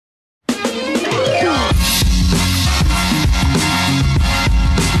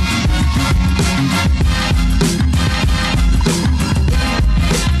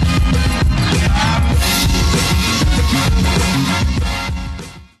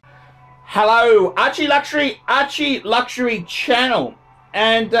Hello, ArchieLuxury channel,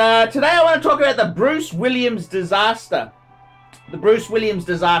 and today I want to talk about the Bruce Williams disaster. The Bruce Williams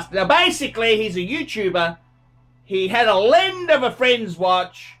disaster. Now, basically, he's a YouTuber. He had a lend of a friend's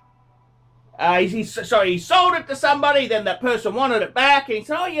watch. He sold it to somebody. Then that person wanted it back, and he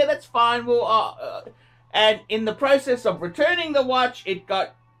said, "Oh yeah, that's fine." Well, and in the process of returning the watch, he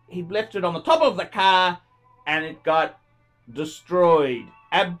left it on the top of the car, and it got destroyed.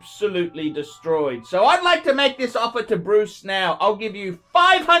 Absolutely destroyed. So I'd like to make this offer to Bruce now. I'll give you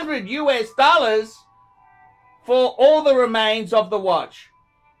 $500 US for all the remains of the watch.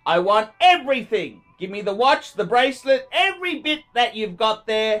 I want everything. Give me the watch, the bracelet, every bit that you've got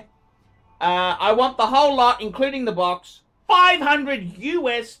there. I want the whole lot, including the box. $500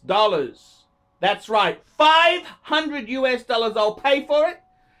 US. That's right. $500 US. I'll pay for it.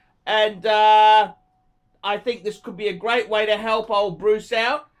 And I think this could be a great way to help old Bruce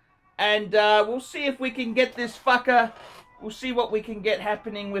out. And we'll see if we can get this fucker. We'll see what we can get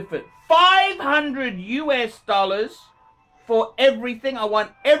happening with it. $500 US for everything. I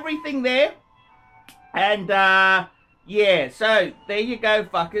want everything there. And yeah, so there you go,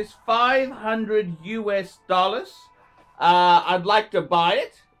 fuckers. $500 US. I'd like to buy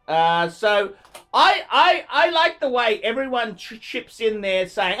it. So I like the way everyone chips in there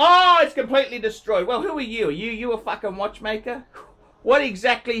saying, "Oh, it's completely destroyed." Well, who are you? Are you a fucking watchmaker? What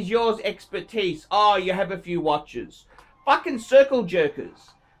exactly is your expertise? Oh, you have a few watches. Fucking circle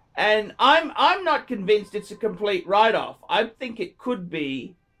jerkers. And I'm not convinced it's a complete write-off. I think it could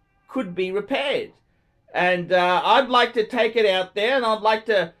be repaired. And I'd like to take it out there, and I'd like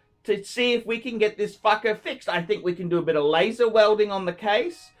to see if we can get this fucker fixed. I think we can do a bit of laser welding on the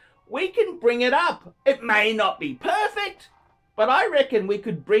case. We can bring it up. It may not be perfect, but I reckon we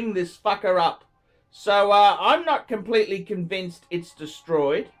could bring this fucker up. So I'm not completely convinced it's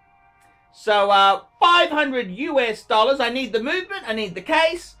destroyed. So $500 US. I need the movement. I need the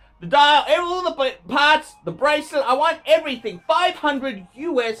case, the dial, all the parts, the bracelet. I want everything. $500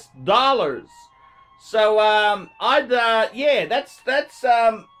 US. So yeah, that's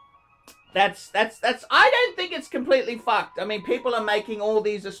I don't think it's completely fucked. I mean, people are making all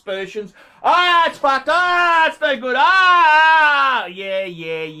these aspersions. Ah, it's fucked. Ah, it's no good. Ah, yeah.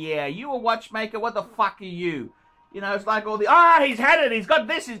 You a watchmaker? What the fuck are you? You know, it's like all the, he's had it. He's got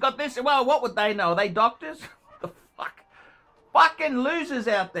this. He's got this. Well, what would they know? Are they doctors? The fuck? Fucking losers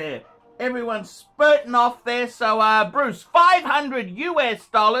out there. Everyone's spurting off there. So, Bruce, $500 US.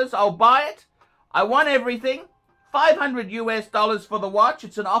 I'll buy it. I want everything. $500 US for the watch.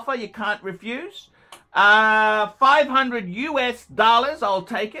 It's an offer you can't refuse. $500 US. I'll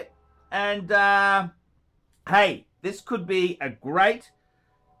take it. And hey, this could be a great.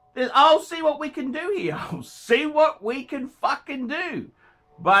 I'll see what we can do here. I'll see what we can fucking do.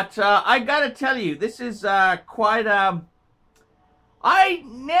 But I gotta tell you, this is quite.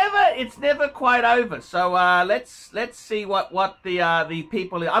 It's never quite over. So let's see what the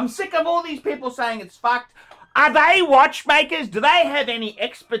people. I'm sick of all these people saying it's fucked. Are they watchmakers? Do they have any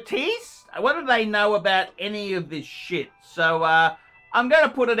expertise? What do they know about any of this shit? So I'm going to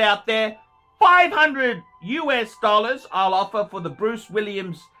put it out there. $500 US I'll offer for the Bruce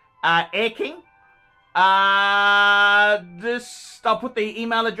Williams Air King. I'll put the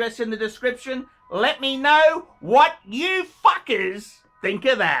email address in the description. Let me know what you fuckers think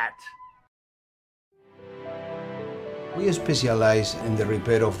of that. We specialize in the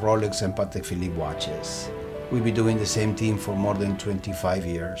repair of Rolex and Patek Philippe watches. We've been doing the same thing for more than 25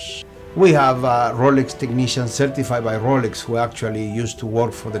 years. We have Rolex technicians certified by Rolex who actually used to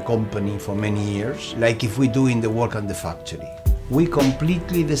work for the company for many years, like if we do in the work on the factory. We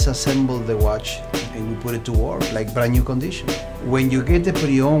completely disassemble the watch and we put it to work like brand new condition. When you get a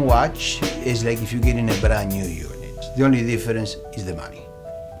pre-owned watch, it's like if you're getting a brand new unit. The only difference is the money.